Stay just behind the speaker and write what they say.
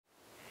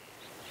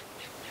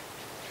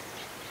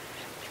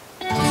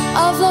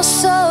I've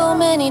lost so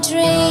many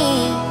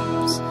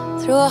dreams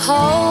through a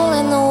hole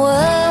in the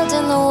world,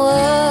 in the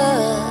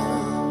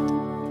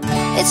world.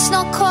 It's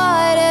not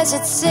quite as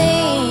it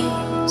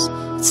seems.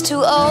 It's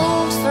too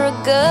old for a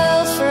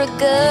girl, for a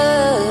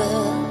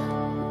girl.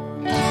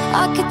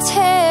 I could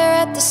tear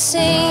at the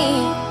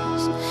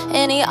seams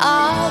any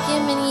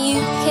argument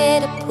you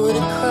care to put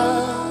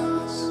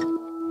across.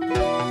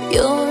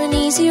 You're an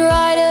easy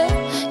rider,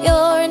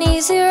 you're an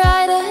easy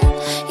rider.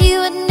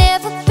 You would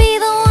never be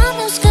the one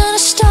who's gonna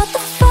start the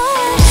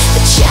fire.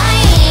 The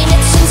chain,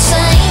 it's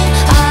insane.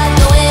 I'd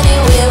go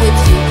anywhere with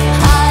you,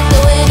 I'd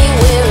go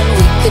anywhere and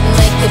we could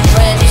make a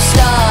brand new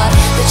start.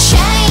 The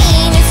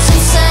chain, it's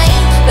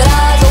insane, but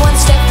I go one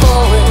step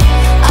forward,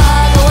 I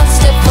go one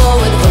step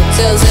forward.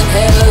 Hotels in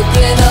hell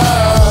open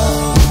up.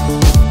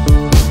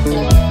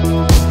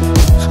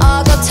 I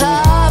got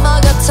time, I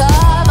got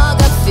time, I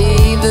got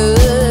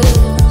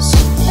fevers.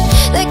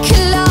 They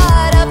could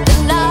light up the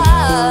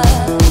night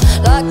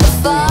like the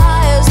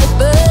fires that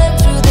burn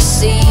through the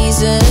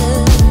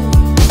seasons.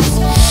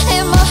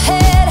 In my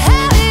head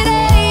how it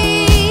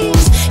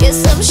aches, yes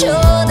I'm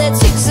sure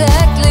that's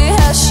exactly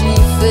how she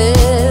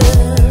feels.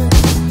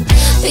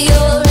 But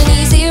you're an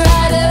easy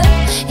rider,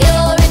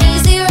 you're an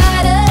easy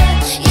rider.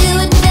 You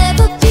would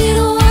never be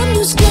the one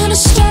who's gonna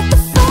start the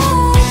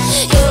fire.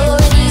 You're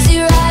an easy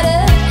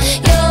rider,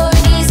 you're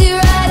an easy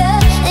rider.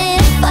 And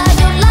if I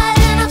don't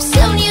lighten up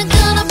soon, you're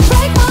gonna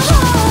break my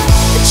heart.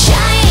 The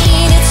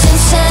chain, it's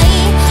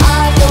insane.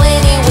 I'd go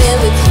anywhere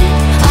with you,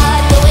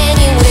 I'd go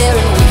anywhere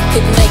and we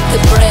could make a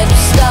brand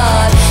new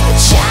start. The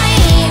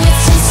chain,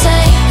 it's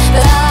insane,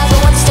 but I go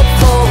one step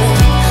forward,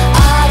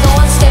 I go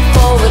one step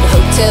forward.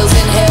 Hotels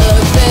in hell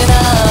open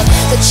up.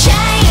 The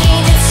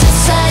chain, it's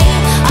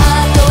insane.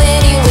 I'd go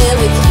anywhere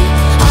with you,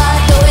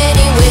 I'd go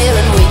anywhere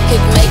and we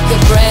could make a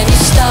brand new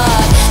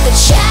start. The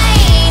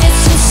chain,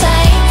 it's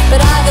insane,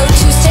 but I go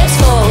two steps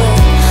forward,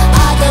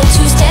 I go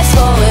two steps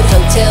forward.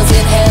 Hotels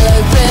in hell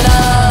open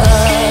up.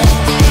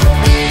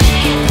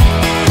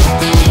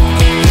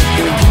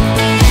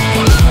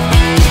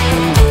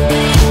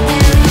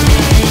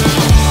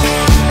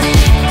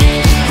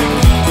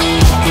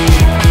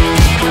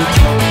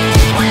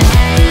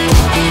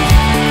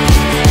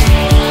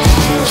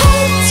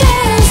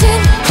 Hotels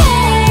in hell,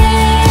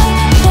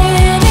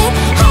 burning.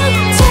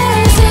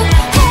 Hotels in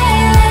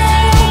hell,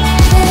 burning.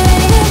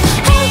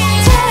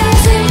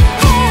 Hotels in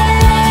hell,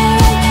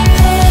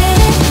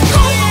 burning.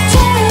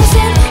 Hotels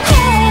in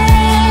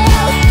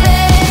hell,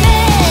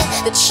 burning.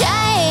 The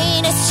chain,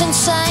 it's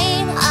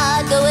insane.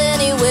 I'd go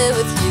anywhere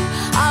with you,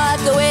 I'd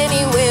go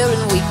anywhere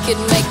and we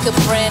could make a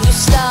brand new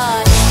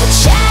start. The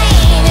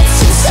chain, it's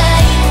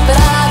insane, but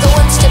I go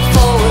one step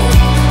forward,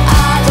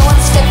 I go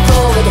one step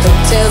forward.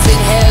 Hotels in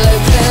hell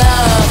open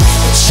up.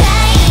 The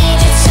chain,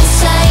 it's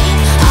insane.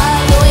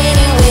 I'd go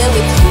anywhere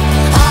with you,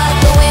 I'd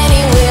go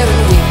anywhere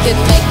and we could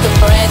make a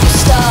brand new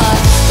start.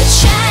 The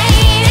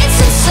chain, it's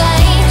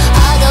insane.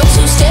 I go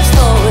two steps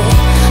forward,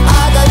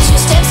 I go two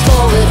steps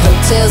forward.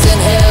 Hotels in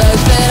hell.